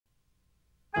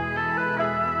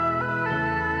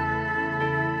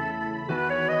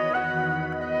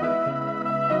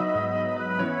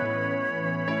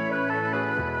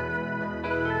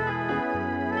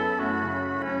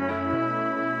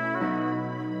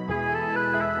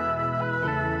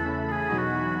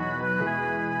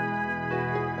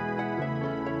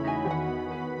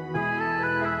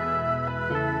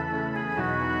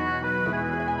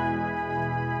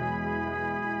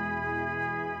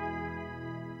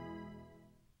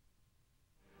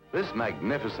This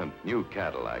magnificent new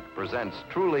Cadillac presents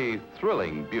truly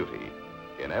thrilling beauty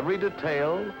in every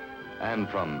detail and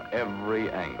from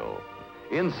every angle.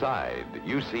 Inside,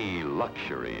 you see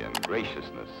luxury and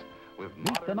graciousness.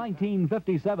 Meet the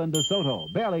 1957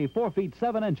 DeSoto, barely 4 feet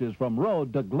 7 inches from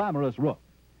road to glamorous roof.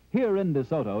 Here in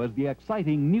DeSoto is the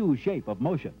exciting new shape of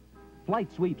motion. Flight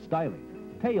sweep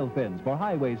styling, tail fins for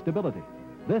highway stability.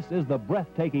 This is the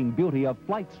breathtaking beauty of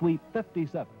Flight Sweep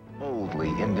 57. Boldly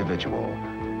individual,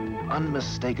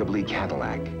 unmistakably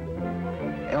Cadillac,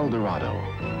 El Dorado,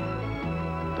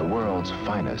 the world's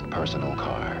finest personal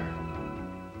car.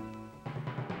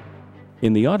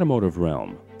 In the automotive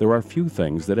realm, there are few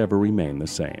things that ever remain the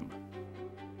same.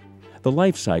 The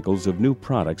life cycles of new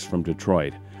products from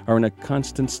Detroit are in a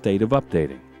constant state of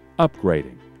updating,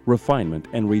 upgrading, refinement,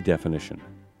 and redefinition.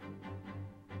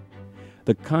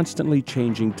 The constantly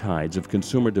changing tides of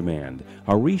consumer demand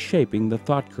are reshaping the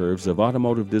thought curves of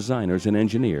automotive designers and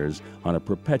engineers on a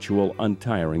perpetual,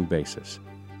 untiring basis.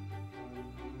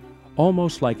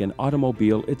 Almost like an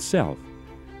automobile itself,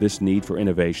 this need for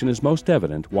innovation is most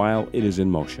evident while it is in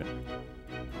motion.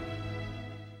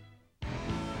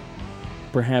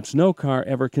 Perhaps no car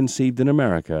ever conceived in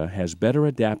America has better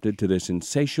adapted to this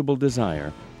insatiable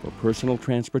desire for personal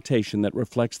transportation that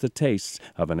reflects the tastes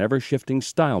of an ever-shifting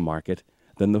style market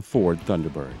than the Ford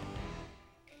Thunderbird.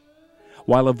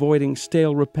 While avoiding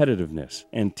stale repetitiveness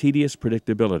and tedious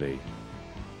predictability,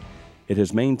 it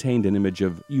has maintained an image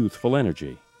of youthful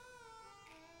energy.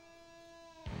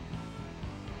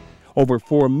 Over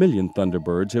 4 million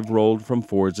Thunderbirds have rolled from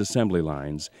Ford's assembly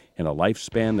lines in a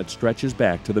lifespan that stretches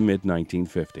back to the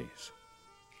mid-1950s.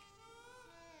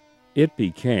 It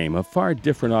became a far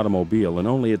different automobile in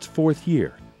only its 4th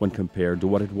year when compared to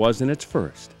what it was in its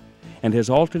first, and has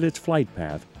altered its flight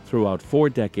path throughout 4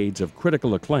 decades of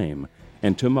critical acclaim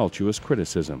and tumultuous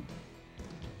criticism.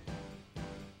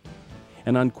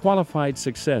 An unqualified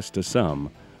success to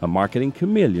some, a marketing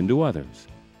chameleon to others,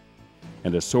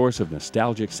 and a source of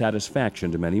nostalgic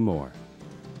satisfaction to many more.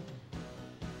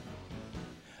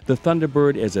 The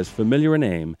Thunderbird is as familiar a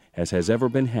name as has ever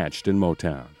been hatched in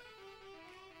Motown.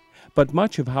 But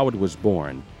much of how it was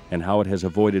born and how it has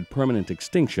avoided permanent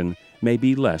extinction may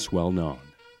be less well known.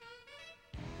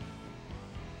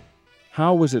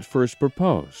 How was it first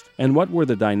proposed, and what were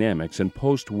the dynamics in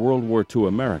post-World War II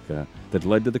America that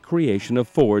led to the creation of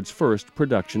Ford's first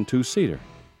production two-seater?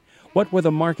 What were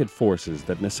the market forces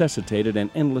that necessitated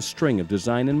an endless string of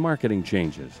design and marketing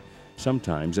changes,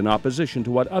 sometimes in opposition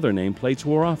to what other nameplates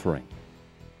were offering?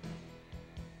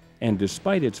 And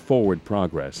despite its forward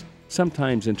progress,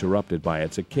 sometimes interrupted by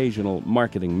its occasional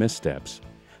marketing missteps,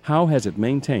 how has it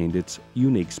maintained its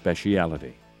unique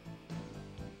speciality?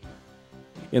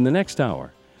 In the next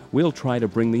hour, we'll try to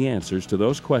bring the answers to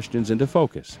those questions into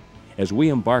focus as we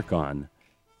embark on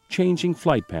Changing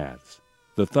Flight Paths,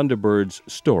 the Thunderbird's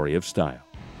story of style.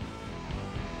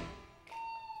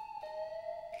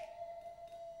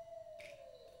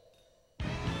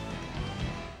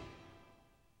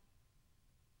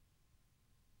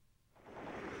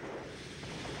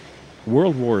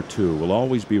 World War II will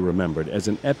always be remembered as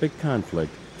an epic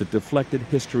conflict that deflected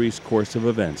history's course of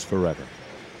events forever.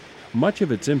 Much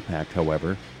of its impact,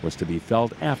 however, was to be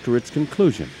felt after its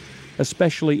conclusion,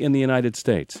 especially in the United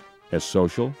States, as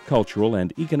social, cultural,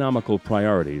 and economical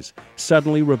priorities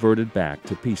suddenly reverted back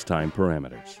to peacetime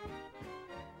parameters.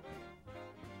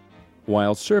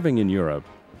 While serving in Europe,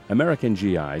 American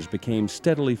GIs became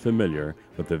steadily familiar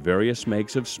with the various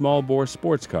makes of small-bore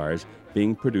sports cars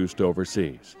being produced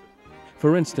overseas.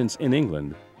 For instance, in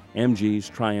England, MGs,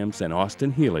 Triumphs, and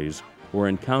Austin Healys were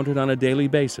encountered on a daily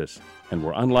basis and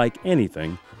were unlike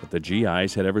anything that the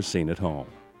GIs had ever seen at home.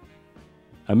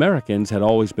 Americans had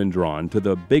always been drawn to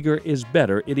the bigger is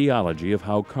better ideology of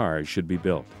how cars should be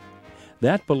built.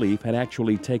 That belief had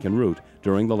actually taken root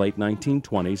during the late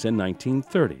 1920s and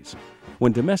 1930s,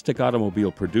 when domestic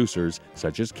automobile producers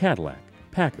such as Cadillac,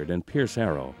 Packard, and Pierce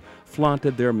Arrow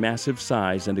flaunted their massive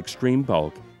size and extreme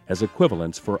bulk as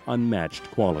equivalents for unmatched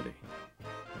quality.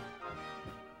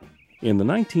 In the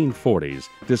 1940s,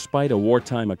 despite a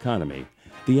wartime economy,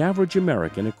 the average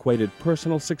American equated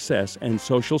personal success and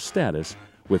social status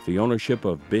with the ownership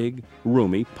of big,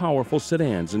 roomy, powerful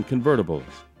sedans and convertibles.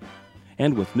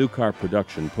 And with new car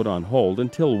production put on hold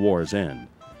until war's end,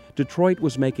 Detroit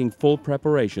was making full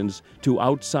preparations to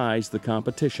outsize the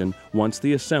competition once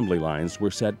the assembly lines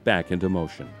were set back into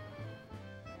motion.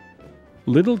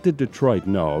 Little did Detroit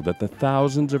know that the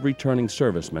thousands of returning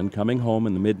servicemen coming home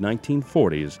in the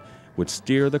mid-1940s would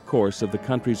steer the course of the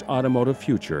country's automotive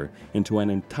future into an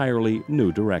entirely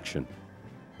new direction.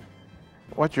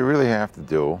 What you really have to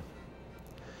do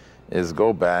is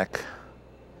go back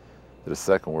to the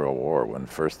Second World War, when it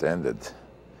first ended,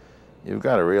 you've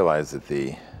got to realize that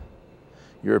the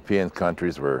European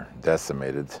countries were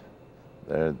decimated.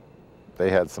 They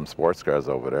had some sports cars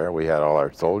over there. We had all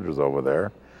our soldiers over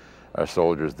there. Our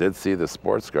soldiers did see the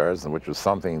sports cars, which was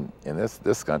something in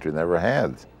this country never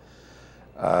had.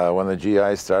 When the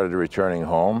GIs started returning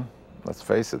home, let's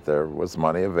face it, there was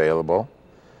money available.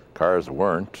 Cars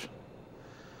weren't.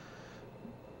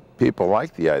 People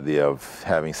liked the idea of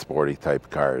having sporty type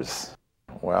cars.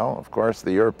 Well, of course,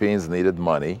 the Europeans needed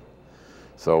money.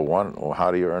 So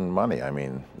how do you earn money? I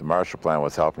mean, the Marshall Plan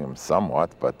was helping them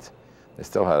somewhat, but they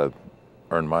still had to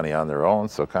earn money on their own.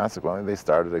 So consequently, they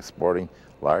started exporting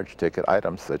large ticket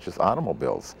items such as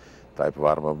automobiles. The type of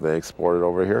automobile they exported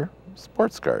over here,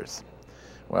 sports cars.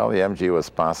 Well, the MG was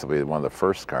possibly one of the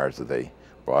first cars that they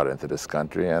brought into this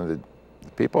country, and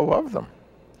the people loved them.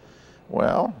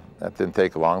 Well, that didn't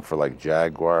take long for like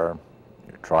Jaguar,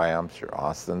 your Triumphs, your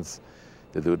Austins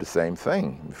to do the same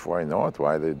thing. Before you know it,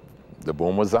 why, the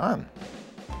boom was on.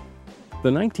 The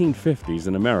 1950s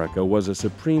in America was a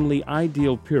supremely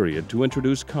ideal period to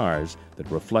introduce cars that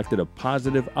reflected a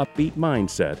positive, upbeat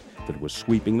mindset that was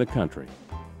sweeping the country.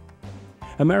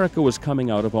 America was coming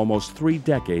out of almost 3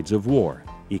 decades of war,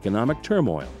 economic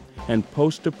turmoil, and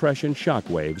post-depression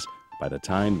shockwaves by the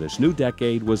time this new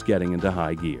decade was getting into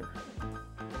high gear.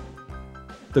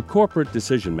 The corporate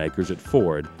decision-makers at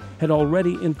Ford had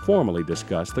already informally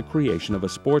discussed the creation of a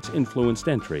sports-influenced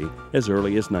entry as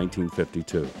early as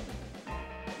 1952.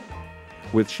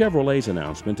 With Chevrolet's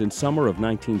announcement in summer of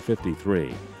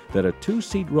 1953 that a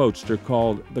 2-seat roadster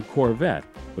called the Corvette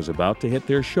was about to hit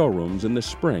their showrooms in the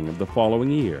spring of the following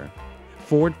year,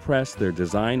 Ford pressed their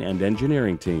design and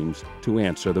engineering teams to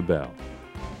answer the bell.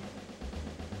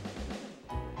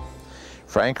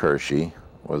 Frank Hershey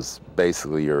was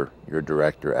basically your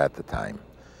director at the time.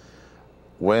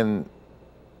 When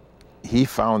he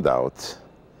found out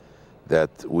that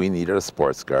we needed a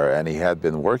sports car, and he had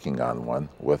been working on one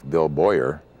with Bill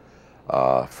Boyer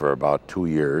for about 2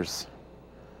 years,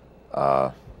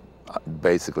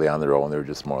 basically on their own. They were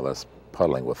just more or less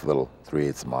puddling with little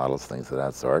 3/8 models, things of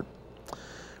that sort.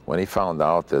 When he found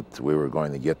out that we were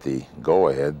going to get the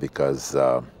go-ahead because,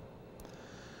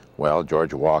 well,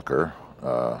 George Walker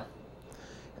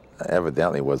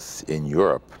evidently was in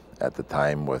Europe at the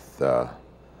time with a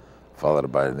fellow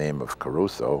by the name of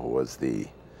Caruso, who was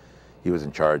he was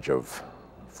in charge of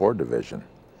Ford division.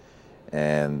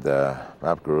 And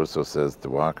Bob Caruso says to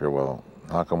Walker, well,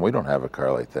 how come we don't have a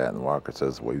car like that? And Walker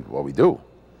says, well, we do.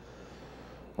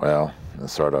 Well,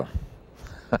 it's sort of,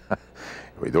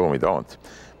 we do and we don't.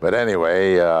 But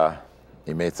anyway,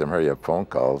 he made some hurry-up phone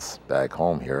calls back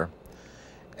home here.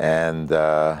 And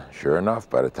sure enough,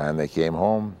 by the time they came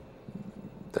home,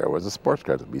 there was a sports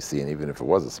car to be seen, even if it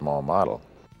was a small model.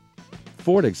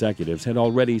 Ford executives had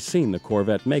already seen the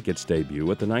Corvette make its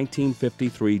debut at the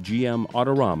 1953 GM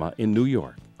Autorama in New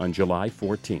York on July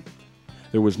 14th.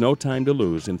 There was no time to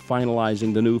lose in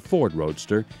finalizing the new Ford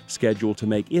Roadster, scheduled to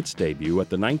make its debut at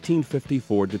the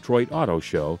 1954 Detroit Auto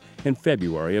Show in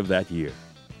February of that year.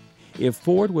 If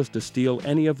Ford was to steal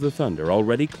any of the thunder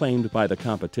already claimed by the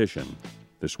competition,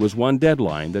 this was one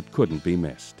deadline that couldn't be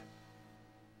missed.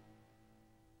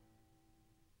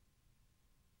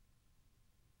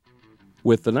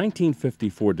 With the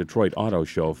 1954 Detroit Auto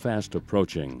Show fast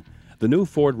approaching, the new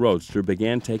Ford Roadster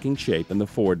began taking shape in the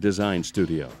Ford Design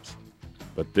Studios.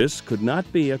 But this could not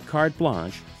be a carte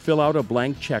blanche, fill out a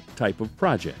blank check type of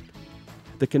project.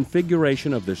 The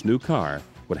configuration of this new car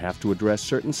would have to address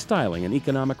certain styling and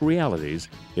economic realities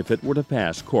if it were to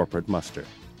pass corporate muster.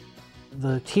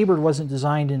 The T-Bird wasn't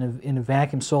designed in a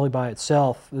vacuum solely by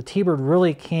itself. The T-Bird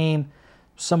really came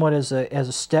somewhat as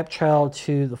a stepchild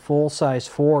to the full-size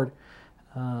Ford,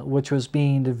 which was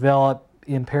being developed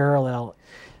in parallel.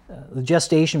 The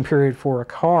gestation period for a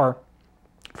car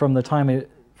from the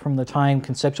time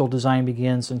conceptual design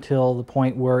begins until the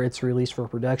point where it's released for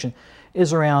production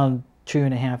is around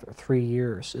 2.5 or 3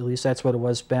 years. At least that's what it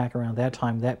was back around that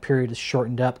time. That period is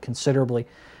shortened up considerably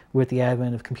with the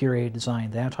advent of computer-aided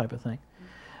design, that type of thing.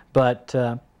 But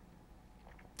a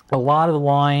lot of the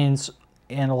lines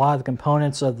and a lot of the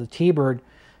components of the T-Bird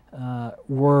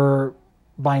were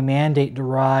by mandate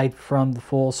derived from the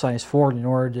full-size Ford in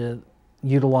order to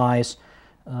utilize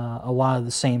a lot of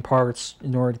the same parts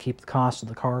in order to keep the cost of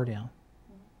the car down.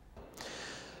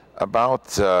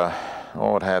 About,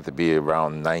 it had to be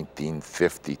around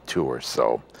 1952 or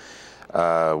so.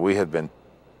 We had been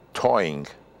toying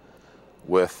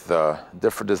with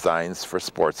different designs for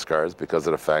sports cars because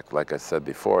of the fact, like I said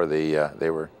before, they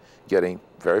were getting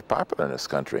very popular in this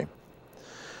country.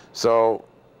 So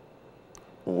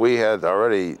we had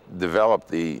already developed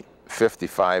the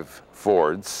 55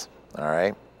 Fords, all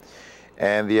right?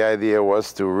 And the idea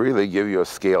was to really give you a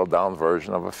scaled-down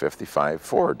version of a 55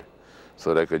 Ford.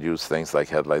 So they could use things like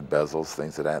headlight bezels,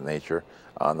 things of that nature,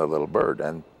 on the little bird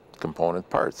and component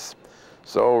parts.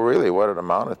 So really what it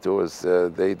amounted to is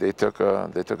they took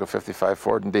a 55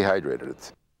 Ford and dehydrated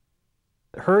it.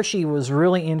 Hershey was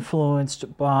really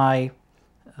influenced by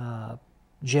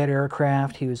jet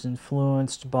aircraft. He was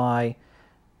influenced by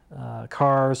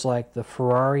cars like the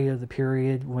Ferrari of the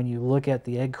period. When you look at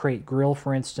the egg crate grill,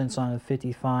 for instance, on a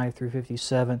 55 through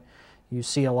 57, you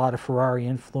see a lot of Ferrari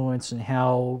influence in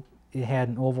how it had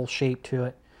an oval shape to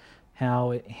it,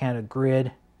 how it had a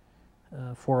grid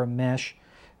for a mesh.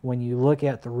 When you look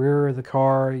at the rear of the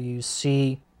car, you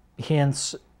see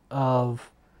hints of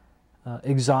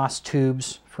exhaust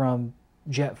tubes from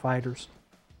jet fighters.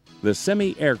 The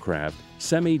semi-aircraft,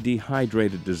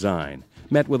 semi-dehydrated design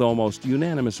met with almost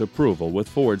unanimous approval with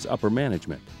Ford's upper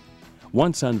management.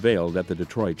 Once unveiled at the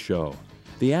Detroit show,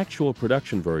 the actual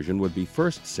production version would be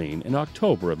first seen in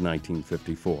October of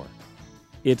 1954.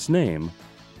 Its name,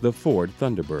 the Ford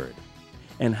Thunderbird.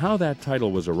 And how that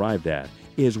title was arrived at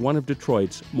is one of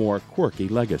Detroit's more quirky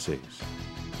legacies.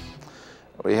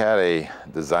 We had a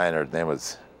designer, his name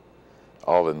was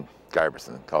Alvin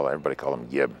Giberson, everybody called him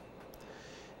Gib.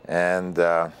 And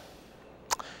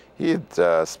he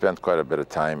had spent quite a bit of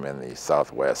time in the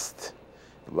Southwest,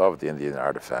 loved Indian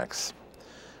artifacts.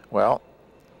 Well,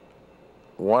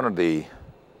 one of the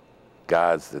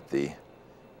gods that the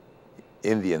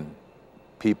Indian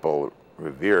people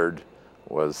revered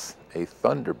was a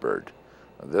Thunderbird.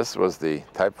 This was the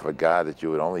type of a god that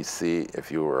you would only see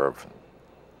if you were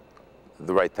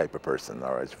the right type of person,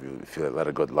 or if you led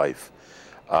a good life.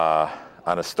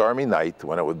 On a stormy night,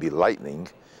 when it would be lightning,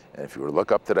 and if you were to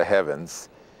look up to the heavens,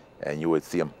 and you would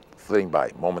see him flitting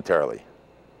by momentarily,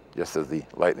 just as the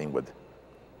lightning would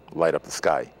light up the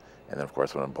sky. And then, of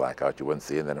course, when it would black out, you wouldn't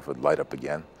see it, and then if it would light up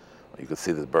again, you could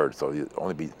see the bird. So you'd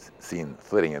only be seen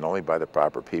flitting, and only by the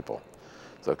proper people.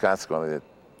 So consequently,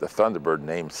 the Thunderbird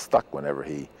name stuck whenever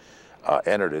he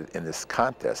entered it in this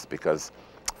contest, because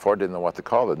Ford didn't know what to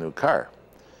call the new car.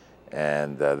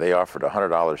 And they offered a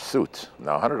 $100 suit.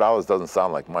 Now, $100 doesn't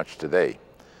sound like much today.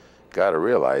 Got to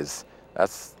realize,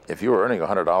 that's, if you were earning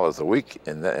 $100 a week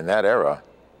in that era,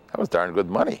 that was darn good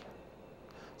money.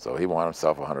 So he wanted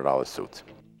himself a $100 suit.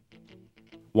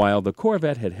 While the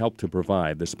Corvette had helped to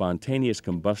provide the spontaneous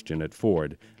combustion at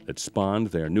Ford that spawned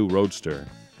their new Roadster,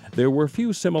 there were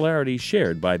few similarities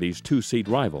shared by these two-seat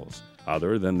rivals,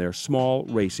 other than their small,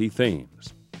 racy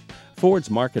themes. Ford's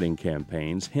marketing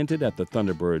campaigns hinted at the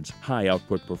Thunderbird's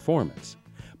high-output performance,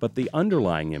 but the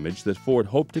underlying image that Ford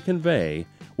hoped to convey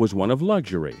was one of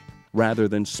luxury rather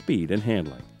than speed and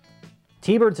handling.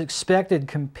 T-Bird's expected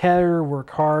competitor were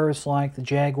cars like the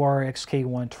Jaguar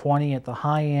XK120 at the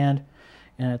high end,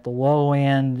 and at the low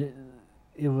end,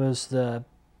 it was the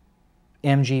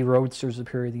MG Roadsters of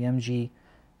the period, the MG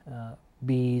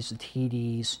Bs, the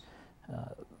TDs,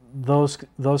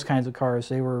 those kinds of cars.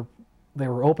 They were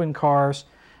open cars,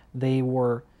 they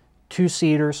were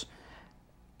two-seaters,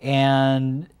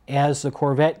 and as the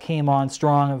Corvette came on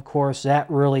strong, of course, that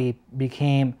really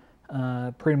became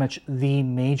pretty much the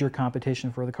major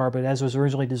competition for the car. But as it was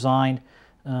originally designed,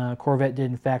 Corvette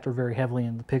didn't factor very heavily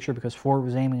in the picture because Ford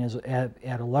was aiming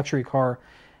at a luxury car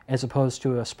as opposed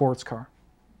to a sports car.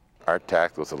 Our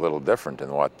tact was a little different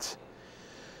than what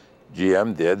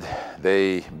GM did.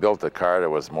 They built a car that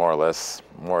was more or less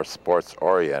more sports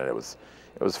oriented. It was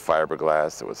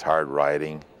fiberglass, it was hard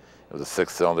riding, it was a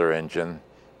 6-cylinder engine,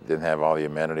 it didn't have all the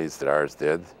amenities that ours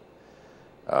did.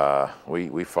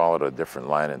 We followed a different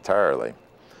line entirely.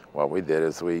 What we did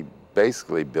is we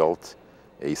basically built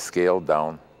a scaled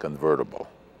down convertible,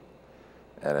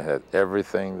 and it had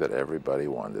everything that everybody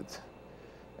wanted.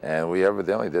 And we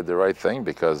evidently did the right thing,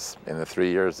 because in the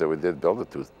 3 years that we did build a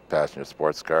 2-passenger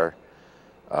sports car,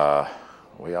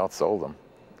 we outsold them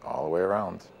all the way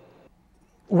around.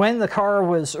 When the car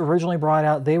was originally brought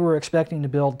out, they were expecting to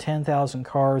build 10,000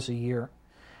 cars a year.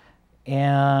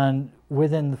 And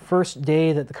within the first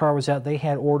day that the car was out, they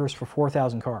had orders for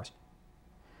 4,000 cars.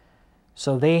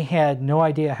 So they had no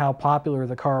idea how popular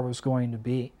the car was going to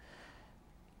be.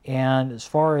 And as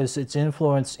far as its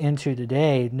influence into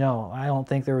today, no, I don't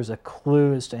think there was a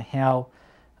clue as to how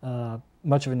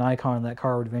much of an icon that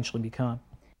car would eventually become.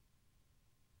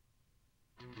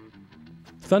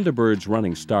 Thunderbird's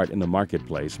running start in the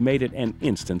marketplace made it an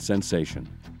instant sensation.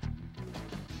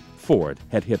 Ford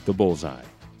had hit the bullseye.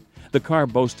 The car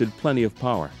boasted plenty of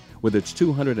power with its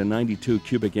 292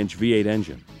 cubic inch V8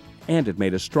 engine, and it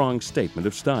made a strong statement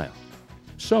of style.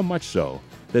 So much so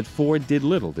that Ford did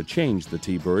little to change the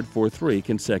T-Bird for 3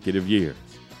 consecutive years.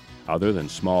 Other than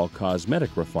small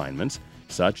cosmetic refinements,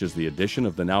 such as the addition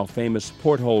of the now famous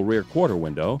porthole rear quarter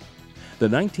window, the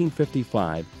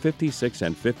 1955, 56,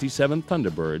 and 57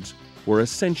 Thunderbirds were a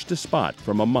cinch to spot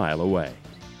from a mile away.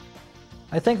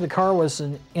 I think the car was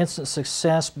an instant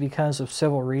success because of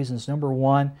several reasons. Number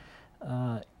one,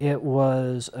 it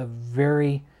was a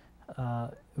very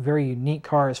unique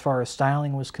car as far as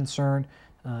styling was concerned.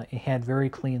 It had very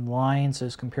clean lines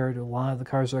as compared to a lot of the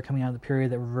cars that are coming out of the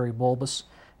period that were very bulbous.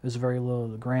 It was very low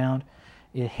to the ground.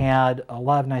 It had a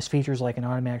lot of nice features like an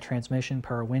automatic transmission,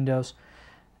 power windows,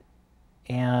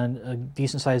 and a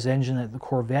decent-sized engine that the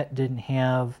Corvette didn't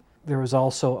have. There was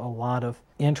also a lot of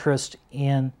interest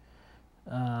in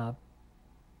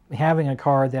having a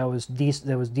car that was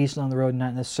decent on the road, and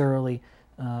not necessarily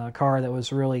a car that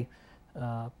was really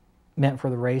meant for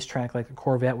the racetrack, like the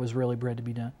Corvette was really bred to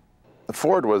be done. The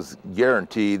Ford was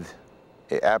guaranteed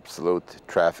an absolute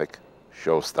traffic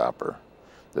showstopper.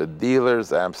 The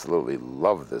dealers absolutely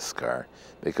loved this car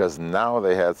because now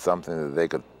they had something that they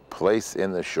could place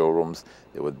in the showrooms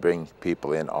that would bring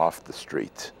people in off the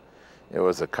street. It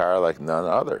was a car like none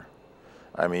other.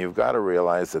 I mean, you've got to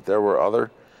realize that there were other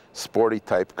sporty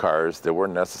type cars that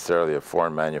weren't necessarily a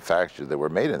foreign manufacturer that were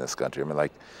made in this country. I mean,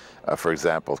 like, for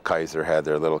example, Kaiser had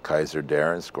their little Kaiser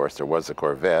Darrins. Of course, there was a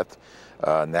Corvette.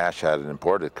 Nash had an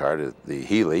imported car, the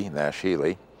Healey, Nash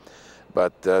Healey.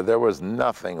 But there was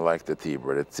nothing like the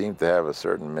T-Bird. It seemed to have a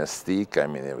certain mystique. I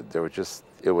mean,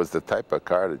 it was the type of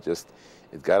car that just,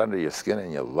 it got under your skin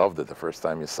and you loved it the first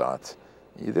time you saw it.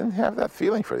 You didn't have that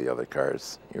feeling for the other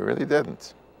cars. You really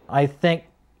didn't. I think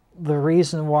the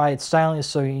reason why its styling is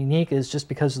so unique is just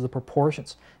because of the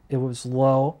proportions. It was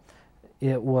low,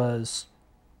 it was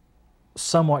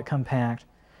somewhat compact,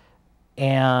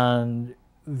 and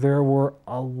there were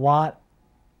a lot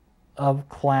of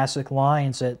classic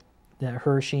lines that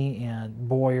Hershey and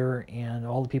Boyer and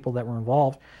all the people that were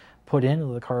involved put into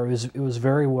the car. It was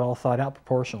very well thought out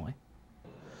proportionally.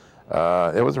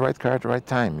 It was the right car at the right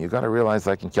time. You got to realize,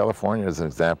 like in California as an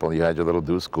example, you had your little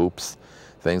deuce coupes,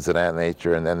 things of that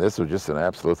nature, and then this was just an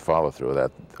absolute follow-through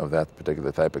of that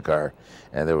particular type of car,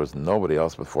 and there was nobody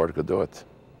else but Ford could do it.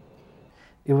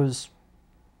 It was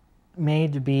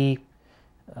made to be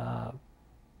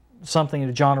something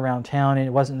to jaunt around town, and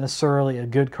it wasn't necessarily a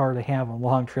good car to have on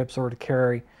long trips or to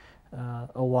carry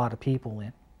a lot of people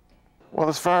in. Well,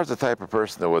 as far as the type of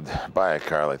person that would buy a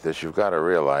car like this, you've got to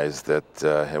realize that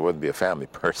it wouldn't be a family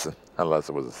person unless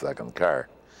it was a second car.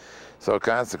 So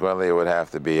consequently, it would have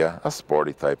to be a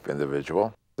sporty type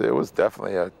individual. It was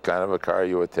definitely a kind of a car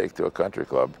you would take to a country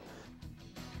club.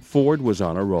 Ford was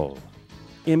on a roll.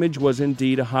 Image was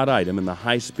indeed a hot item in the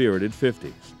high-spirited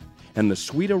 50s, and the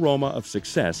sweet aroma of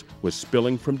success was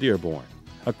spilling from Dearborn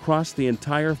across the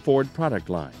entire Ford product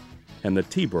line, and the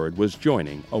T-Bird was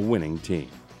joining a winning team.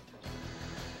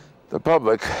 The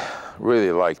public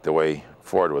really liked the way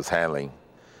Ford was handling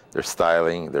their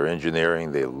styling, their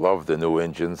engineering. They loved the new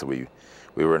engines. We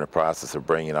were in the process of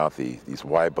bringing out these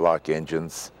Y-block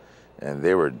engines, and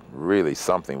they were really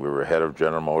something. We were ahead of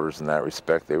General Motors in that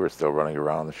respect. They were still running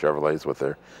around the Chevrolets with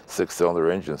their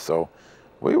 6-cylinder engines. So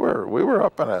we were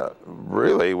up ahead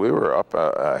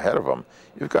of them.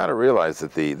 You've got to realize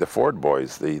that the Ford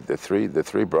boys, the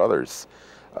three brothers,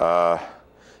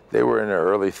 they were in their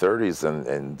early 30s,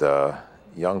 and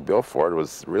young Bill Ford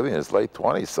was really in his late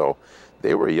 20s. So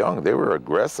they were young, they were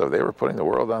aggressive, they were putting the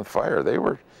world on fire. They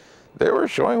were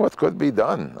showing what could be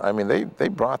done. I mean, they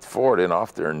brought Ford in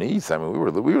off their knees. I mean, we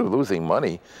were losing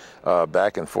money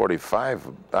back in '45.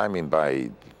 I mean,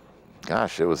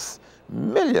 gosh, it was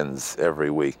millions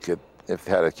every week. If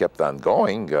had it kept on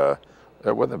going, there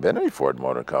wouldn't have been any Ford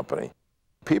Motor Company.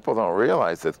 People don't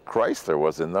realize that Chrysler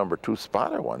was in #2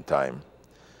 spot at one time,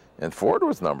 and Ford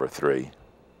was #3.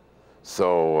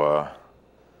 So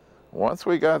once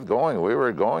we got going, we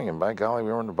were going, and by golly,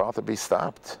 we weren't about to be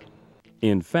stopped.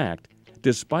 In fact,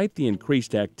 despite the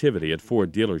increased activity at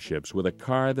Ford dealerships with a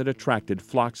car that attracted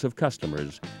flocks of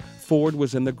customers, Ford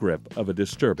was in the grip of a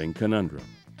disturbing conundrum.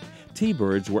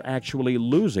 T-Birds were actually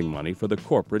losing money for the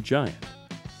corporate giant.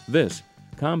 This,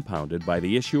 compounded by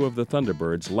the issue of the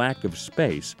Thunderbird's lack of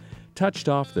space, touched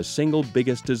off the single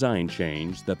biggest design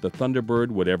change that the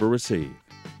Thunderbird would ever receive.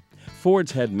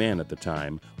 Ford's head man at the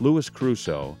time, Louis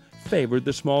Crusoe, favored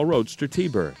the small roadster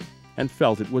T-Bird and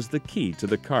felt it was the key to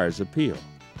the car's appeal.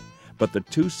 But the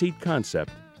two-seat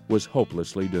concept was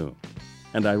hopelessly doomed,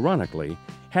 and ironically,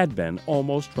 had been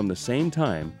almost from the same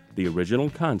time the original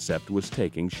concept was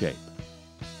taking shape.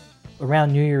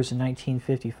 Around New Year's in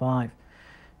 1955,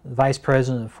 the vice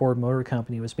president of Ford Motor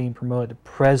Company was being promoted to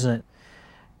president,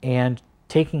 and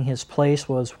taking his place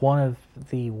was one of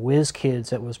the whiz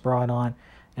kids that was brought on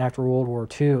after World War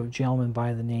II, a gentleman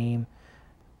by the name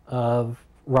of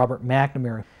Robert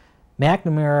McNamara.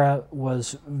 McNamara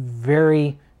was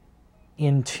very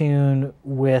in tune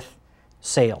with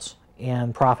sales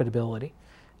and profitability.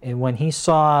 And when he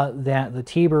saw that the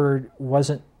T-Bird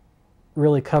wasn't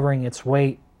really covering its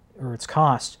weight or its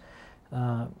cost,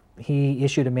 he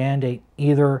issued a mandate: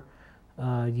 either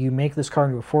you make this car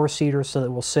into a four-seater so that it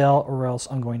will sell, or else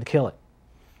I'm going to kill it.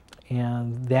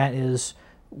 And that is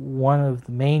one of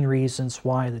the main reasons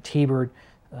why the T-Bird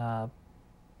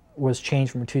was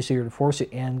changed from a two-seater to four-seater.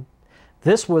 And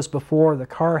this was before the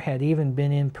car had even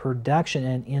been in production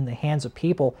and in the hands of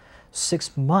people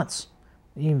 6 months,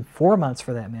 even 4 months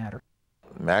for that matter.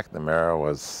 McNamara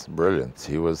was brilliant.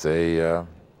 He was a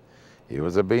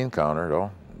bean counter,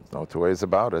 though. There's no two ways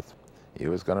about it. He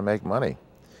was going to make money.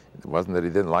 It wasn't that he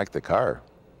didn't like the car.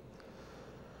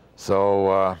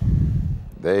 So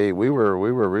we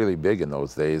were really big in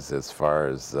those days as far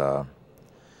as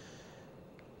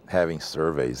having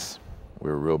surveys. We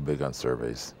were real big on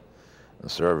surveys. The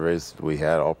surveys we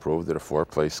had all proved that a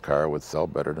four-place car would sell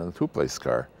better than a two-place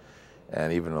car.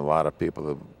 And even a lot of people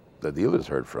that the dealers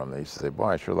heard from, they used to say, boy,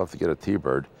 I sure love to get a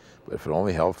T-Bird, but if it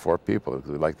only held 4 people,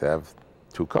 we'd like to have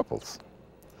 2 couples.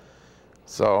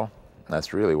 So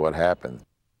that's really what happened.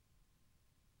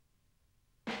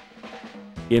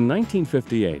 In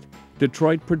 1958,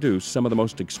 Detroit produced some of the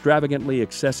most extravagantly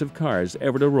excessive cars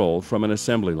ever to roll from an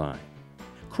assembly line.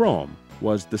 Chrome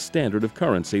was the standard of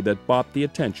currency that bought the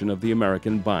attention of the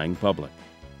American buying public.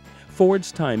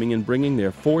 Ford's timing in bringing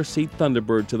their 4-seat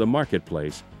Thunderbird to the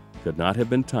marketplace could not have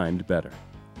been timed better.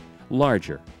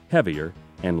 Larger, heavier,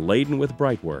 and laden with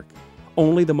bright work,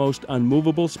 only the most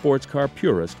unmovable sports car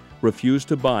purist refused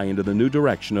to buy into the new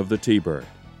direction of the T-Bird.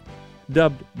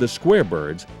 Dubbed the Square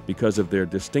Birds because of their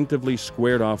distinctively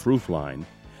squared-off roofline,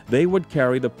 they would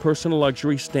carry the personal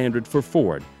luxury standard for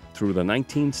Ford through the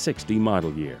 1960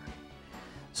 model year.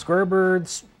 Square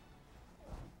Birds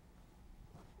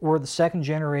were the second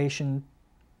generation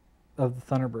of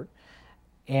the Thunderbird,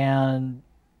 and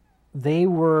they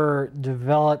were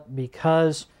developed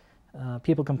because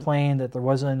people complained that there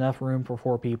wasn't enough room for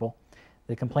 4 people.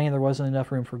 They complained there wasn't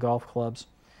enough room for golf clubs.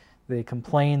 They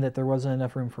complained that there wasn't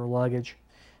enough room for luggage.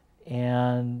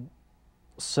 And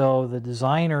so the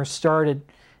designer started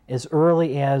as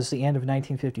early as the end of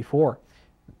 1954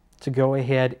 to go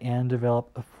ahead and develop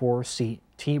a 4-seat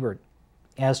T-Bird.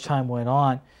 As time went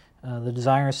on, the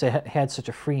designers had such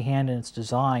a free hand in its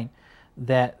design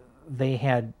that they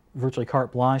had virtually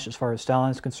carte blanche as far as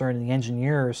styling is concerned, and the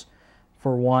engineers,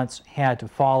 for once, had to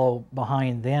follow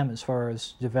behind them as far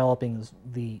as developing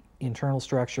the internal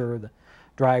structure, the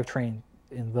drivetrain,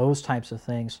 and those types of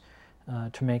things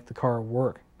to make the car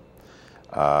work.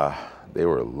 They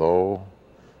were low.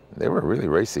 They were really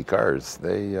racy cars.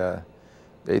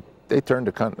 They turned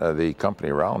the company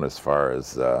around as far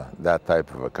as that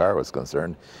type of a car was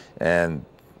concerned, and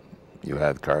you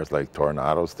had cars like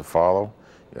Tornados to follow.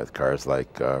 You had cars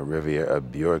like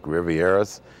Buick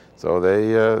Rivieras. So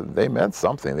they meant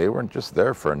something. They weren't just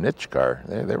there for a niche car.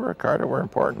 They were a car that were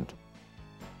important.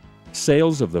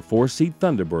 Sales of the 4-seat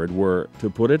Thunderbird were, to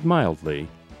put it mildly,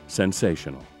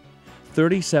 sensational.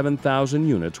 37,000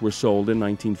 units were sold in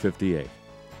 1958.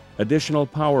 Additional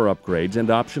power upgrades and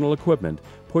optional equipment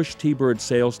pushed T-Bird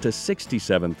sales to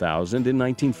 67,000 in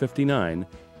 1959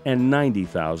 and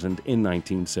 90,000 in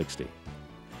 1960.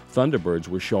 Thunderbirds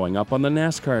were showing up on the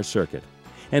NASCAR circuit,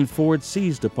 and Ford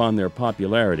seized upon their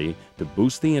popularity to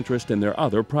boost the interest in their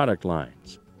other product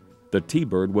lines. The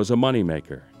T-Bird was a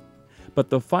moneymaker. But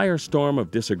the firestorm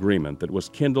of disagreement that was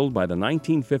kindled by the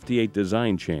 1958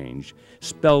 design change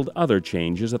spelled other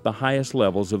changes at the highest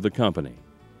levels of the company,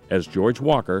 as George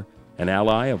Walker, an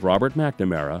ally of Robert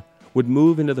McNamara, would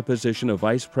move into the position of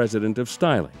Vice President of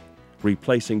Styling,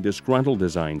 replacing disgruntled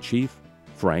design chief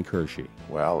Frank Hershey.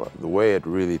 Well, the way it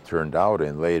really turned out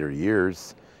in later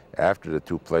years, after the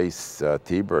 2-place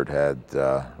T-Bird had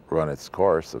run its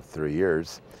course of 3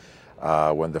 years,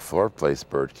 when the 4-place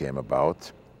bird came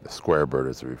about, the Square Bird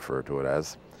as we refer to it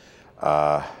as,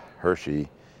 Hershey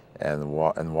and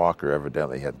Walker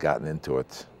evidently had gotten into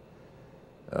it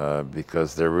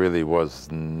because there really was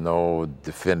no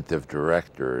definitive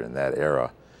director in that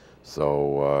era.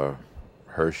 So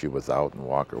Hershey was out and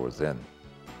Walker was in.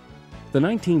 The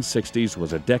 1960s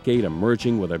was a decade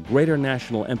emerging with a greater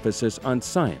national emphasis on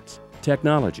science,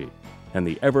 technology, and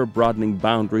the ever-broadening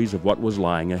boundaries of what was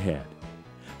lying ahead.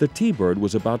 The T-Bird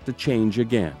was about to change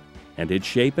again, and its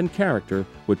shape and character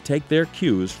would take their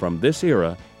cues from this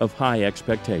era of high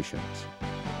expectations.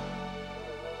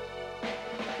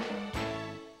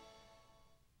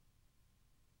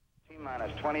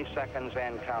 minus 20 seconds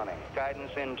and counting.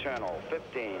 Guidance internal.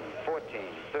 15, 14,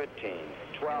 13,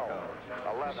 12,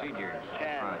 11,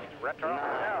 10, 9,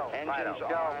 engines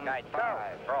on,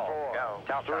 5, 4,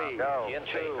 3,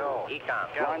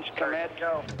 2, launch commit.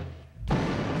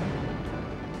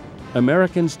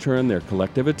 Americans turned their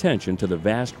collective attention to the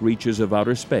vast reaches of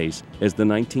outer space as the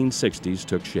 1960s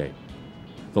took shape.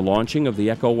 The launching of the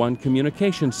Echo 1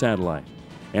 communication satellite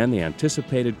and the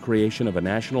anticipated creation of a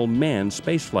national manned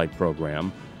spaceflight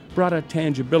program brought a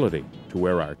tangibility to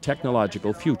where our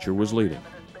technological future was leading.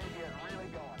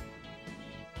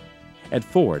 At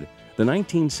Ford, the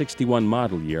 1961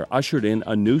 model year ushered in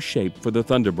a new shape for the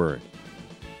Thunderbird.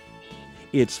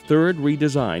 Its third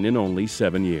redesign in only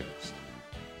 7 years.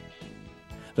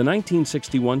 The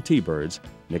 1961 T-Birds,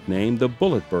 nicknamed the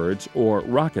Bullet Birds or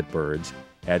Rocket Birds,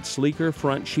 had sleeker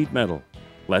front sheet metal,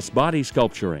 less body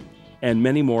sculpturing, and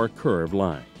many more curved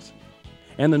lines.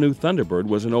 And the new Thunderbird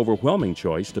was an overwhelming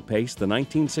choice to pace the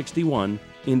 1961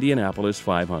 Indianapolis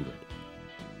 500.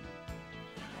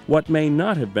 What may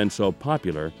not have been so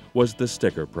popular was the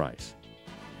sticker price.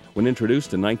 When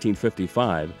introduced in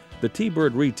 1955, the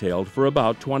T-Bird retailed for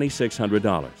about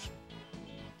 $2,600.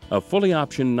 A fully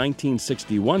optioned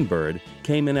 1961 Bird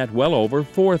came in at well over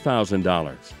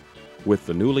 $4,000, with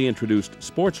the newly introduced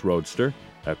Sports Roadster,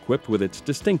 equipped with its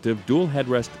distinctive dual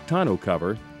headrest tonneau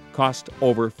cover, cost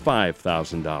over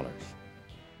 $5,000.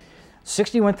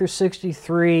 61 through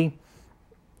 63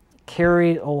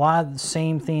 carried a lot of the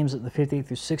same themes that the 58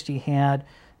 through 60 had: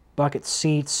 bucket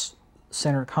seats,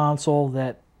 center console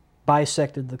that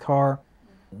bisected the car.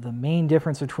 The main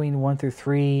difference between 1 through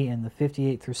 3 and the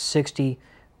 58 through 60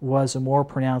 was a more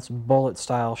pronounced bullet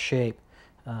style shape.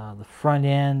 The front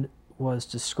end was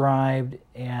described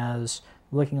as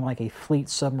looking like a fleet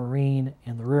submarine,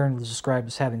 and the rear end was described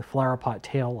as having flower pot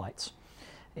tail lights.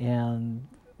 And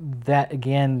that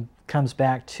again comes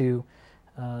back to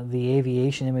the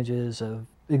aviation images of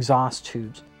exhaust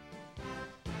tubes.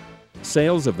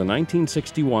 Sales of the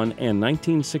 1961 and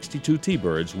 1962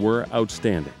 T-Birds were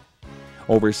outstanding.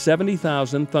 Over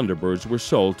 70,000 Thunderbirds were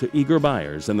sold to eager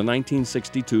buyers in the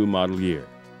 1962 model year.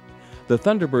 The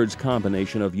Thunderbird's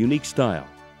combination of unique style,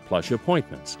 plush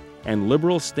appointments, and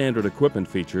liberal standard equipment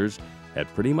features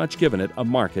had pretty much given it a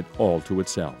market all to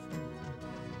itself.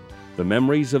 The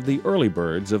memories of the early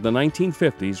birds of the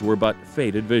 1950s were but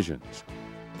faded visions.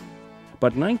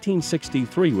 But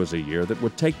 1963 was a year that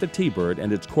would take the T-Bird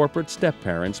and its corporate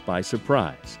step-parents by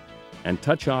surprise and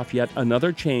touch off yet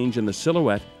another change in the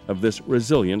silhouette of this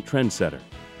resilient trendsetter.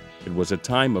 It was a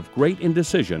time of great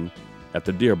indecision at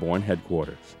the Dearborn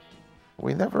headquarters.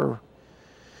 We never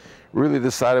really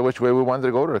decided which way we wanted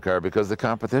to go to the car because the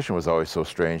competition was always so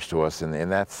strange to us in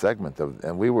that segment.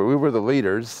 And we were the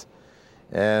leaders,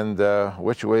 and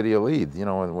which way do you lead? You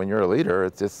know, when you're a leader,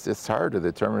 it's hard to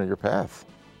determine your path.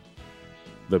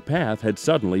 The path had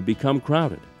suddenly become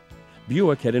crowded.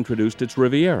 Buick had introduced its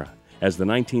Riviera as the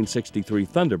 1963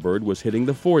 Thunderbird was hitting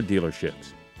the Ford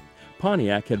dealerships.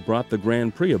 Pontiac had brought the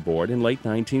Grand Prix aboard in late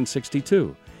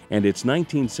 1962, and its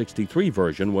 1963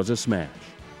 version was a smash.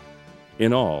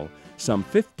 In all, some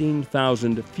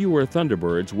 15,000 fewer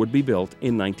Thunderbirds would be built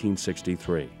in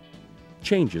 1963.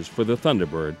 Changes for the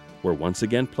Thunderbird were once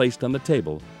again placed on the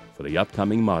table for the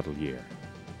upcoming model year.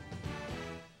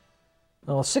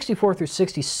 Well, 64 through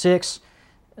 66,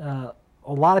 a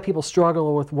lot of people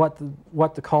struggle with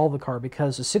what to call the car,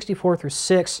 because the 64 through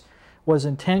 6 was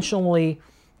intentionally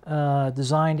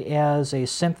designed as a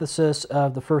synthesis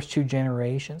of the first two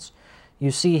generations. You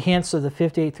see hints of the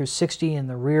 58 through 60 in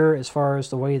the rear as far as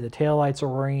the way the taillights are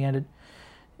oriented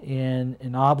in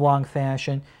an oblong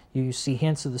fashion. You see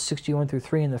hints of the 61 through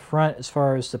 3 in the front as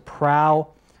far as the prow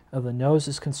of the nose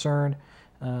is concerned.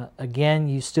 Again,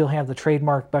 you still have the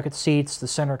trademark bucket seats, the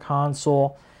center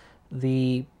console,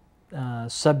 the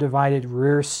subdivided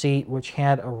rear seat, which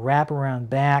had a wraparound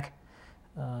back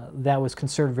that was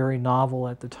considered very novel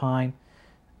at the time.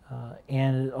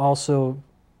 And it also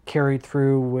carried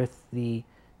through with the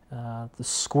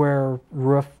square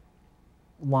roof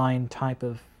line type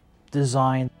of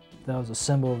design that was a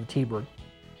symbol of the T-Bird.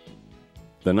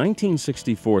 The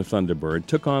 1964 Thunderbird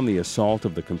took on the assault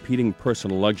of the competing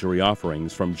personal luxury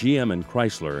offerings from GM and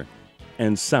Chrysler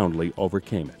and soundly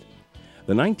overcame it.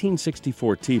 The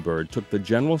 1964 T-Bird took the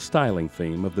general styling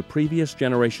theme of the previous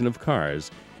generation of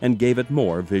cars and gave it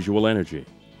more visual energy.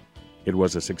 It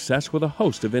was a success with a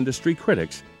host of industry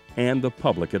critics and the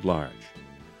public at large.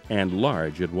 And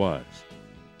large it was.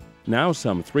 Now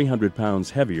some 300 pounds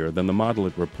heavier than the model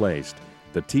it replaced,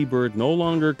 the T-Bird no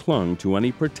longer clung to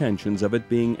any pretensions of it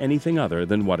being anything other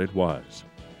than what it was: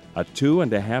 a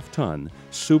 2.5-ton,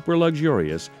 super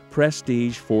luxurious,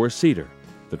 prestige four-seater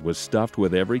that was stuffed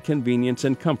with every convenience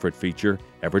and comfort feature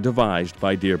ever devised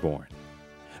by Dearborn.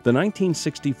 The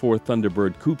 1964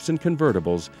 Thunderbird coupes and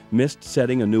convertibles missed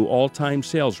setting a new all-time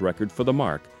sales record for the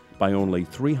marque by only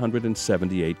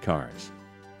 378 cars.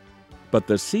 But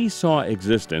the seesaw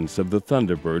existence of the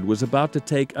Thunderbird was about to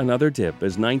take another dip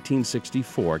as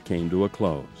 1964 came to a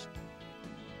close.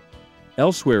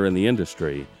 Elsewhere in the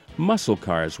industry, muscle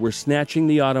cars were snatching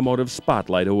the automotive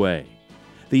spotlight away.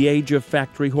 The age of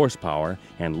factory horsepower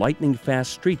and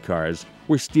lightning-fast streetcars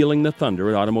were stealing the thunder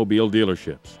at automobile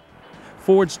dealerships.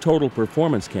 Ford's Total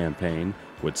Performance campaign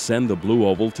would send the Blue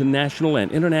Oval to national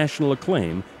and international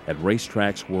acclaim at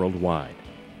racetracks worldwide.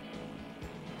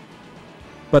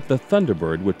 But the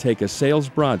Thunderbird would take a sales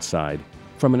broadside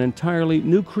from an entirely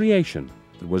new creation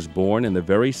that was born in the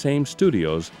very same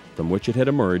studios from which it had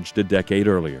emerged a decade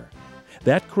earlier.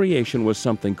 That creation was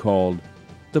something called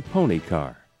the pony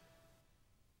car.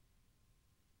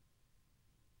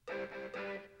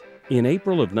 In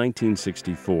April of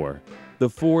 1964, the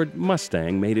Ford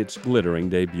Mustang made its glittering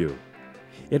debut.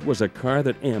 It was a car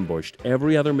that ambushed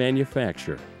every other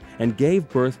manufacturer and gave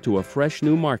birth to a fresh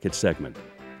new market segment,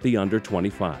 the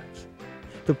under-25s.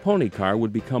 The pony car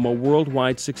would become a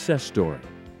worldwide success story.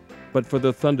 But for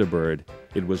the Thunderbird,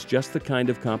 it was just the kind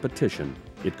of competition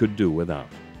it could do without.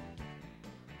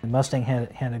 The Mustang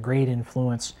had a great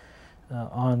influence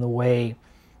on the way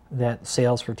that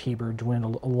sales for T-Bird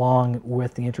dwindled, along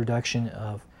with the introduction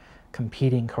of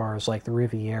competing cars like the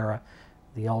Riviera,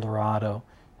 the Eldorado,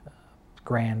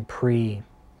 Grand Prix,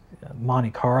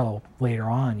 Monte Carlo later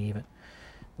on even.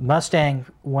 The Mustang,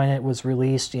 when it was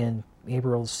released in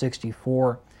April of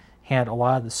 '64, had a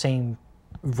lot of the same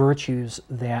virtues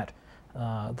that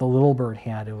the Little Bird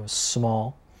had. It was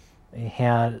small. It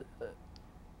had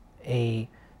a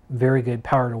very good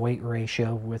power-to-weight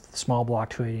ratio with small block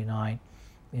 289,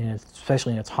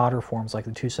 especially in its hotter forms like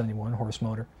the 271 horse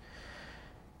motor.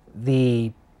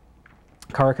 The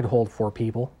car could hold 4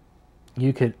 people.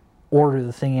 You could order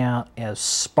the thing out as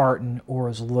Spartan or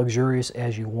as luxurious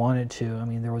as you wanted to. I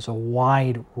mean, there was a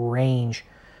wide range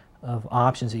of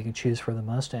options that you could choose for the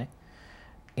Mustang.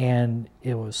 And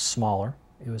it was smaller,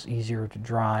 it was easier to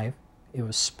drive, it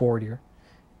was sportier.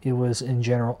 It was, in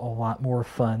general, a lot more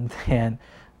fun than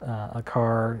a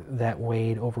car that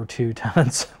weighed over 2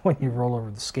 tons when you roll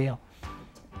over the scale.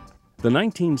 The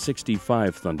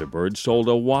 1965 Thunderbird sold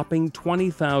a whopping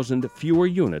 20,000 fewer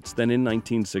units than in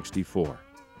 1964.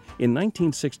 In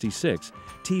 1966,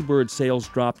 T-Bird sales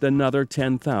dropped another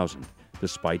 10,000,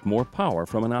 despite more power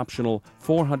from an optional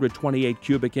 428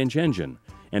 cubic inch engine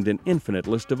and an infinite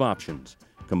list of options,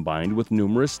 combined with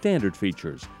numerous standard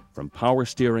features, from power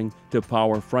steering to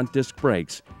power front disc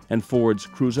brakes and Ford's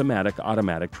Cruise-O-Matic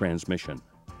automatic transmission.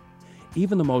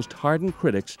 Even the most hardened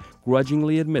critics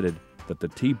grudgingly admitted that the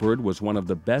T-Bird was one of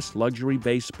the best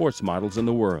luxury-based sports models in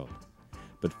the world.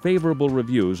 But favorable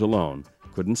reviews alone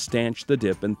couldn't stanch the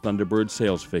dip in Thunderbird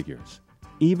sales figures.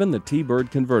 Even the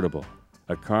T-Bird convertible,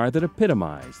 a car that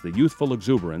epitomized the youthful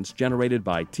exuberance generated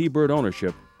by T-Bird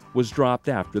ownership, was dropped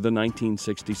after the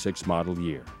 1966 model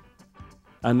year.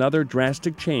 Another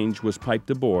drastic change was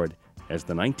piped aboard as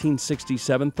the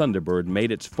 1967 Thunderbird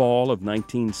made its fall of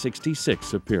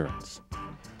 1966 appearance.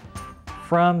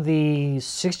 From the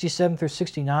 67 through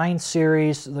 69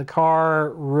 series, the car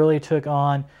really took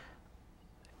on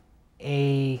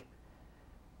a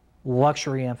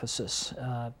luxury emphasis.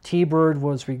 T-Bird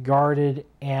was regarded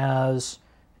as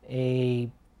a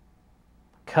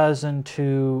cousin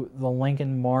to the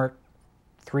Lincoln Mark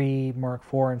III, Mark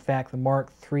IV. In fact, the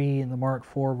Mark III and the Mark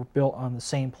IV were built on the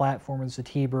same platform as the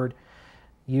T-Bird,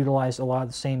 utilized a lot of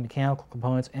the same mechanical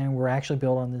components, and were actually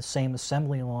built on the same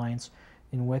assembly lines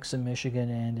in Wixom, Michigan,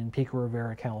 and in Pico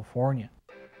Rivera, California.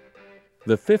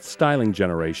 The 5th styling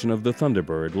generation of the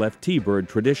Thunderbird left T-Bird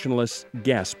traditionalists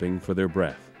gasping for their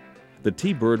breath. The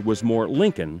T-Bird was more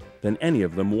Lincoln than any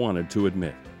of them wanted to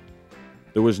admit.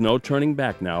 There was no turning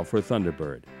back now for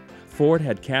Thunderbird. Ford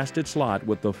had cast its lot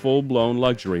with the full-blown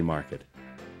luxury market.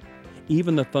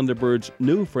 Even the Thunderbird's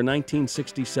new for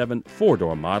 1967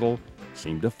 4-door model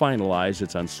seemed to finalize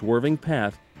its unswerving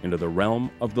path into the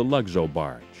realm of the Luxo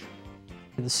barge.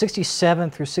 The 67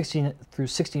 through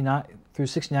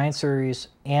 69 series,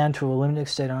 and to a limited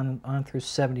extent on through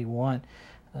 71,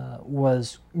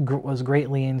 was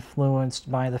greatly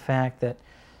influenced by the fact that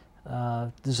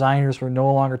designers were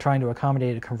no longer trying to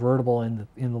accommodate a convertible in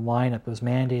the lineup. It was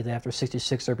mandated that after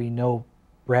 66 there be no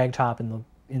ragtop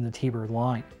in the T-Bird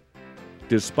line.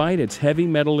 Despite its heavy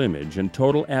metal image and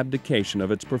total abdication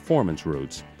of its performance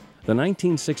roots, the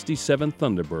 1967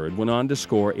 Thunderbird went on to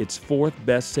score its 4th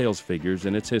best sales figures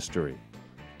in its history.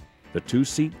 the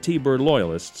two-seat T-Bird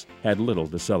loyalists had little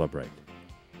to celebrate.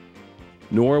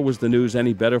 Nor was the news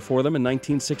any better for them in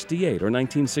 1968 or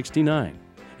 1969,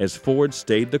 as Ford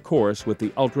stayed the course with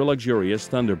the ultra-luxurious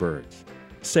Thunderbirds.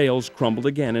 Sales crumbled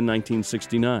again in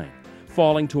 1969,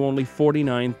 falling to only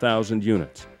 49,000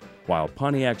 units, while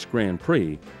Pontiac's Grand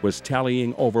Prix was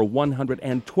tallying over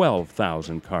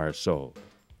 112,000 cars sold.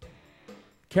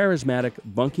 Charismatic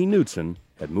Bunky Knudsen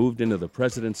had moved into the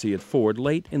presidency at Ford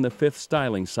late in the fifth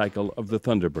styling cycle of the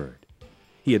Thunderbird.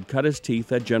 He had cut his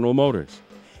teeth at General Motors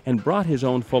and brought his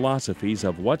own philosophies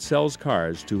of what sells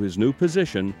cars to his new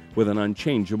position with an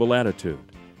unchangeable attitude.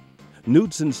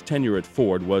 Knudsen's tenure at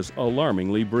Ford was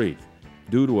alarmingly brief,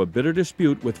 due to a bitter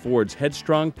dispute with Ford's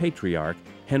headstrong patriarch,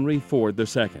 Henry Ford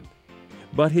II.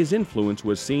 But his influence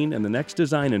was seen in the next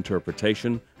design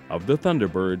interpretation of the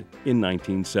Thunderbird in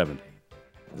 1970.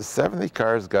 The 70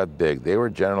 cars got big. They were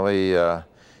generally,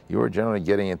 you were generally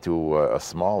getting into a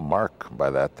small mark by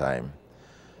that time.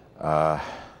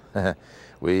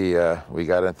 We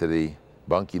got into the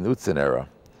Bunky Knudsen era,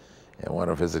 and one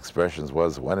of his expressions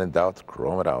was, "When in doubt,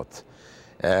 chrome it out."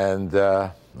 And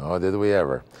oh, did we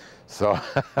ever. So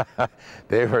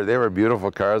they were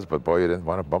beautiful cars, but boy, you didn't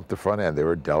want to bump the front end. They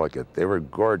were delicate. They were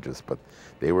gorgeous, but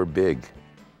they were big.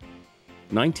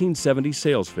 1970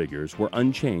 sales figures were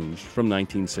unchanged from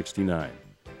 1969,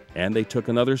 and they took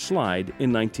another slide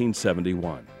in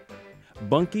 1971.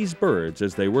 Bunky's Birds,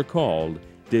 as they were called,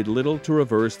 did little to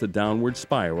reverse the downward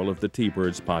spiral of the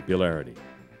T-Bird's popularity.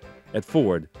 At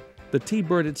Ford, the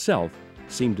T-Bird itself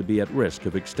seemed to be at risk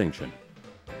of extinction.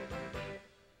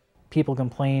 People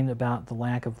complained about the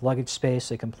lack of luggage space.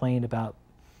 They complained about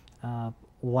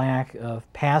lack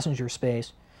of passenger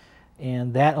space,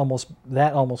 and that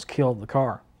almost killed the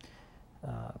car.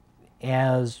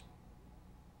 As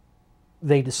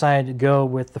they decided to go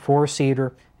with the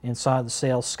four-seater and saw the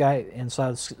sales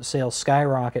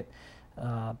skyrocket,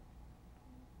 a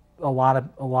lot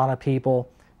of people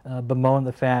bemoaned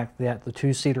the fact that the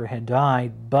two-seater had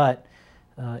died, but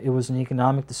it was an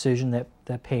economic decision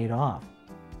that paid off.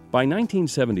 By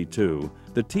 1972,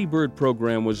 the T-Bird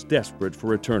program was desperate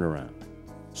for a turnaround.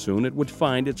 Soon it would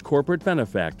find its corporate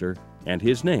benefactor, and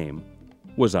his name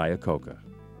was Iacocca.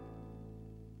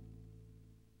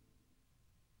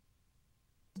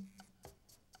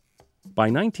 By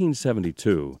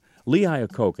 1972, Lee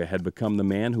Iacocca had become the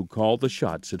man who called the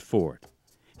shots at Ford.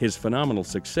 His phenomenal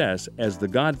success as the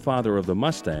godfather of the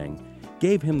Mustang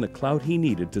gave him the clout he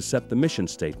needed to set the mission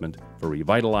statement for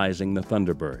revitalizing the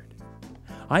Thunderbird.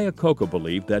 Iacocca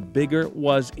believed that bigger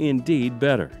was indeed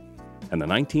better, and the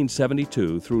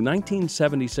 1972 through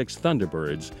 1976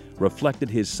 Thunderbirds reflected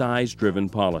his size-driven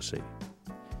policy.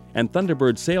 And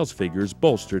Thunderbird sales figures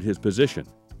bolstered his position.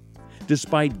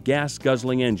 Despite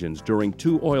gas-guzzling engines during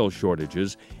 2 oil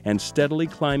shortages and steadily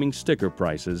climbing sticker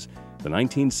prices, the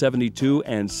 1972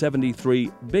 and 73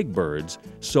 Big Birds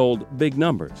sold big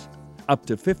numbers, up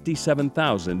to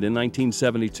 57,000 in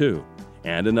 1972,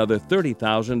 and another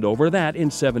 30,000 over that in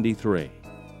 73.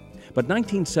 But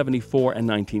 1974 and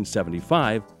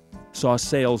 1975 saw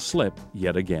sales slip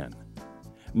yet again.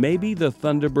 Maybe the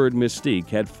Thunderbird mystique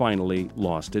had finally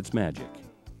lost its magic.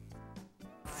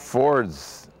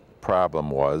 Ford's problem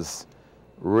was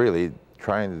really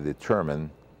trying to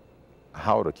determine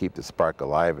how to keep the spark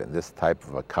alive in this type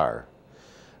of a car.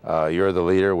 You're the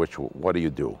leader, what do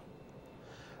you do?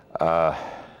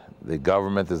 The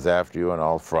government is after you on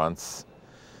all fronts.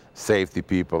 Safety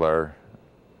people are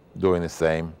doing the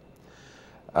same.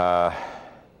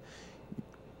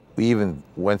 We even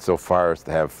went so far as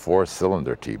to have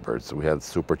 4-cylinder T-Birds. So we had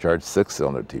supercharged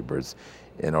 6-cylinder T-Birds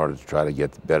in order to try to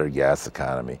get better gas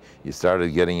economy. You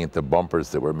started getting into bumpers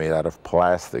that were made out of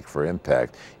plastic for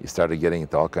impact. You started getting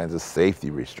into all kinds of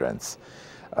safety restraints.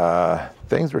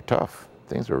 Things were tough.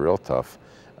 Things were real tough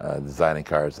designing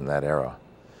cars in that era.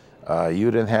 You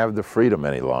didn't have the freedom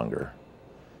any longer.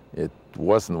 It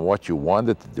wasn't what you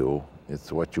wanted to do,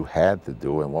 it's what you had to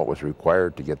do and what was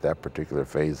required to get that particular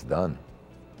phase done.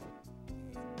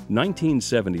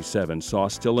 1977 saw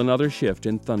still another shift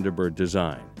in Thunderbird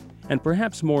design, and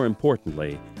perhaps more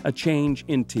importantly, a change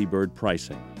in T-Bird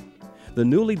pricing. The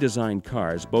newly designed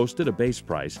cars boasted a base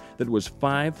price that was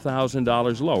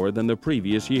 $5,000 lower than the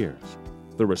previous years.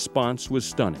 The response was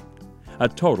stunning. A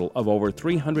total of over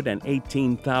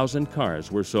 318,000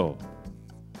 cars were sold.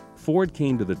 Ford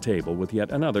came to the table with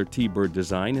yet another T-Bird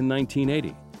design in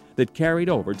 1980 that carried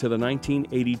over to the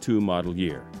 1982 model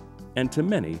year, and to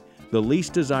many, the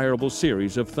least desirable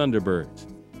series of Thunderbirds,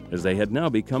 as they had now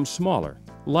become smaller,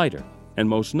 lighter, and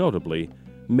most notably,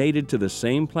 mated to the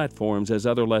same platforms as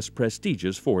other less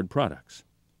prestigious Ford products.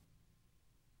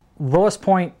 Lowest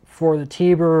point for the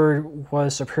T-Bird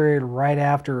was a period right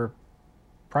after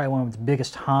probably one of its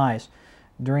biggest highs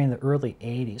during the early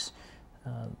 80s.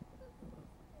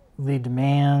 The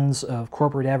demands of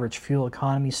corporate average fuel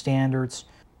economy standards,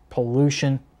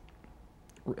 pollution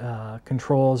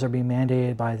controls are being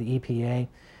mandated by the EPA,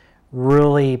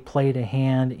 really played a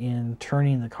hand in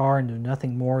turning the car into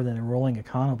nothing more than a rolling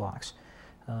econobox.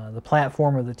 The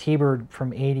platform of the T-Bird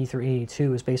from 80 through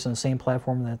 82 is based on the same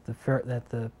platform that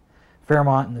the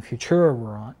Fairmont and the Futura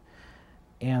were on.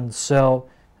 And so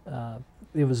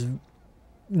it was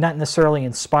not necessarily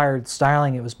inspired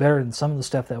styling. It was better than some of the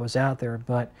stuff that was out there,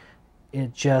 but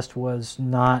it just was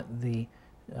not the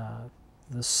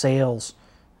sales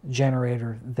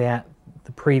generator that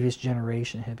the previous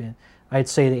generation had been. I'd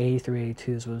say the 80 through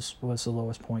 82s was the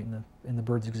lowest point in the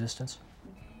Bird's existence.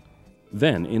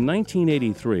 Then, in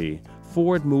 1983,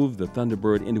 Ford moved the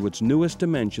Thunderbird into its newest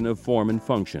dimension of form and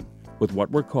function with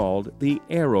what were called the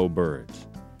Aero Birds.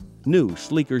 New,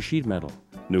 sleeker sheet metal,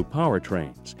 new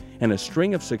powertrains, and a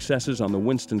string of successes on the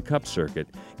Winston Cup circuit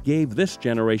gave this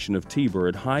generation of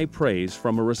T-Bird high praise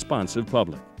from a responsive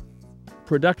public.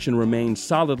 Production remained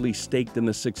solidly staked in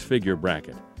the six-figure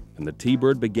bracket, and the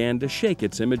T-Bird began to shake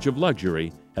its image of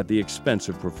luxury at the expense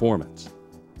of performance.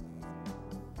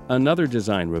 Another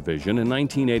design revision in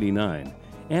 1989,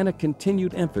 and a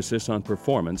continued emphasis on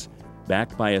performance,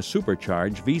 backed by a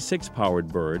supercharged V6-powered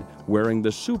Bird wearing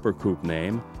the Super Coupe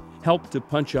name, helped to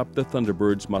punch up the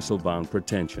Thunderbird's muscle-bound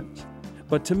pretensions.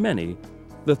 But to many,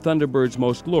 the Thunderbird's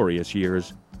most glorious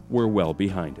years were well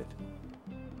behind it.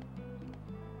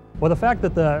 Well, the fact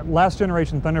that the last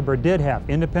generation Thunderbird did have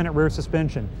independent rear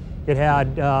suspension, it had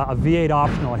a V8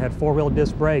 optional, it had four-wheel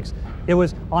disc brakes. It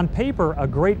was, on paper, a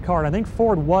great car, and I think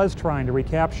Ford was trying to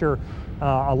recapture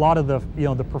a lot of the,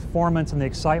 the performance and the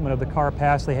excitement of the car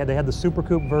past. They had the Super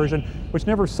Coupe version, which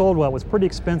never sold well. It was pretty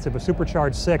expensive, a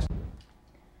supercharged 6.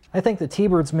 I think the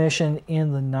T-Bird's mission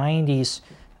in the 90s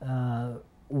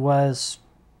was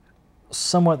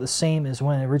somewhat the same as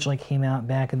when it originally came out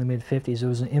back in the mid-50s. It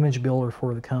was an image builder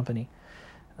for the company.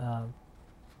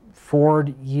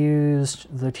 Ford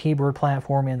used the T-Bird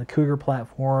platform and the Cougar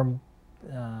platform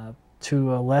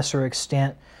to a lesser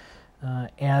extent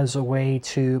as a way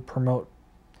to promote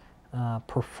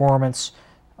performance.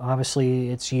 Obviously,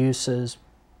 its use as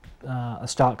a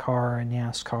stock car and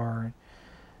NASCAR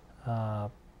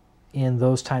in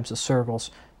those types of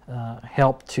circles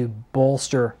helped to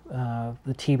bolster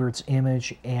the T-Bird's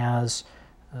image as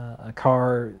a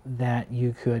car that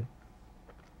you could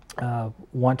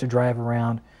want to drive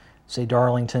around, say,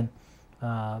 Darlington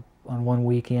on one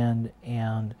weekend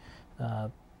and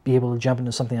be able to jump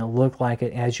into something that looked like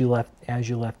it as you left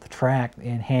the track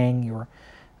and hang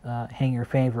your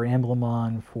favorite emblem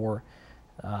on for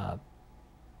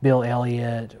Bill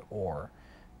Elliott or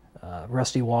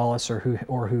Rusty Wallace or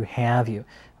who have you.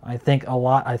 I think a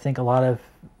lot of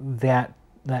that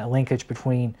linkage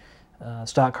between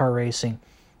stock car racing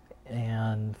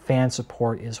and fan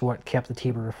support is what kept the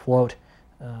T-Bird afloat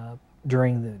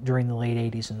during the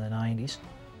late 80s and the 90s.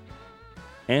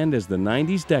 And as the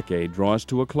 90s decade draws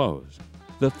to a close,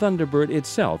 the Thunderbird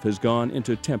itself has gone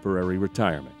into temporary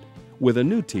retirement, with a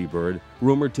new T-Bird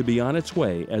rumored to be on its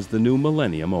way as the new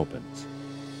millennium opens.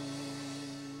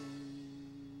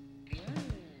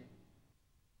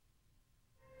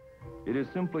 It is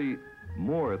simply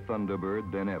more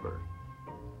Thunderbird than ever.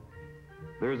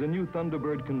 There's a new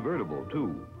Thunderbird convertible,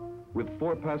 too, with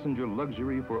 4-passenger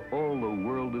luxury for all the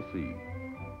world to see.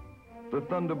 The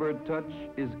Thunderbird touch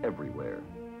is everywhere.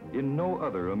 In no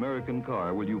other American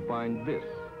car will you find this,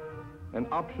 an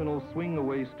optional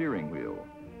swing-away steering wheel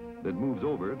that moves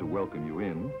over to welcome you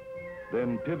in,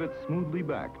 then pivots smoothly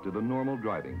back to the normal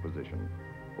driving position.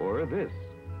 Or this,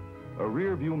 a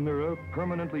rear-view mirror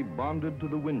permanently bonded to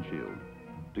the windshield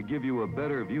to give you a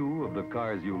better view of the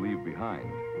cars you leave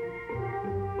behind.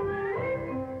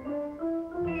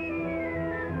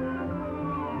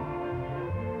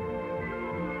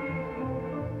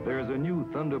 There's a new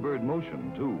Thunderbird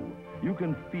motion, too. You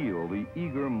can feel the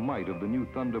eager might of the new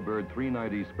Thunderbird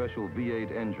 390 Special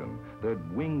V8 engine that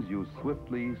wings you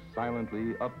swiftly,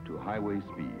 silently up to highway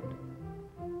speed.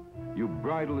 You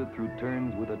bridle it through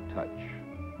turns with a touch.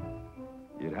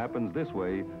 It happens this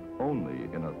way only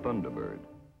in a Thunderbird.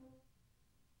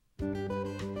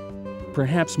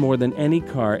 Perhaps more than any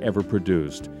car ever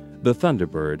produced, the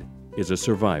Thunderbird is a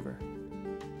survivor.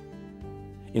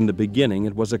 In the beginning,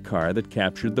 it was a car that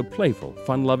captured the playful,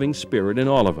 fun-loving spirit in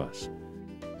all of us.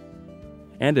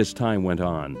 And as time went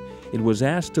on, it was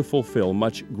asked to fulfill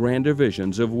much grander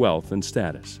visions of wealth and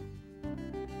status.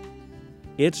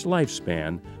 Its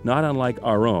lifespan, not unlike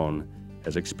our own,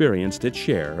 has experienced its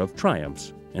share of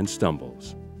triumphs and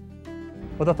stumbles.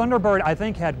 Well, the Thunderbird, I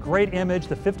think, had great image.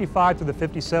 The 55 through the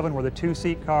 57 were the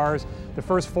two-seat cars. The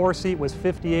first four-seat was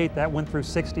 58. That went through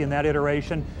 60 in that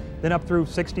iteration. Then up through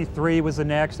 63 was the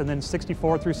next, and then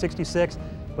 64 through 66.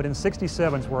 But in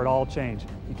 67 is where it all changed.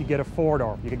 You could get a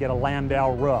four-door, you could get a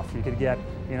Landau roof, you could get,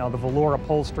 you know, the velour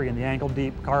upholstery and the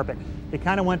ankle-deep carpet. It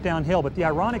kind of went downhill, but the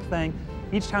ironic thing,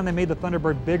 each time they made the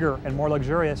Thunderbird bigger and more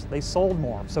luxurious, they sold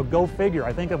more. So go figure.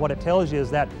 I think that what it tells you is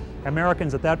that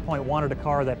Americans at that point wanted a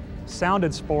car that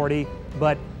sounded sporty,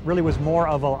 but really was more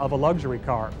of a luxury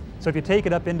car. So if you take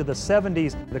it up into the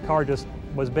 70s, the car just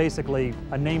was basically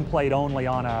a nameplate only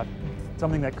on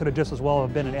something that could have just as well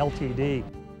have been an LTD.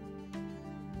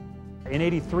 In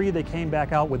 '83, they came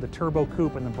back out with the Turbo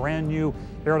Coupe, and the brand new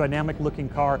aerodynamic looking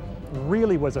car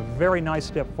really was a very nice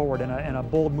step forward and a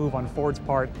bold move on Ford's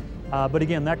part. But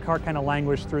again, that car kind of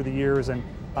languished through the years, and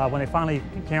when they finally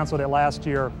canceled it last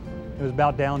year, it was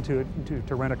about down to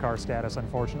rent-a-car status,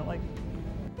 unfortunately.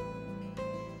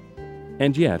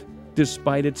 And yet,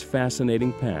 despite its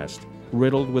fascinating past,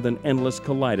 riddled with an endless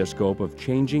kaleidoscope of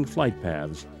changing flight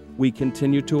paths, we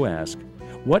continue to ask,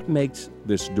 what makes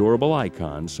this durable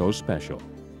icon so special?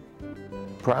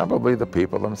 Probably the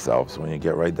people themselves, when you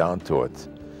get right down to it.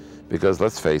 Because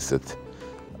let's face it,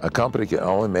 a company can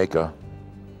only make a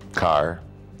car,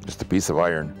 just a piece of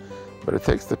iron, but it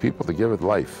takes the people to give it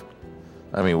life.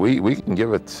 I mean, we can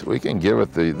give it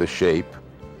the shape,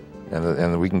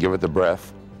 and we can give it the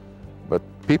breath, but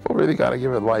people really got to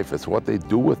give it life. It's what they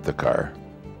do with the car.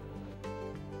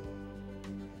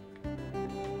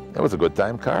 It was a good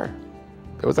time car.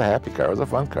 It was a happy car. It was a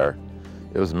fun car.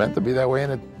 It was meant to be that way,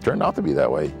 and it turned out to be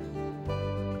that way.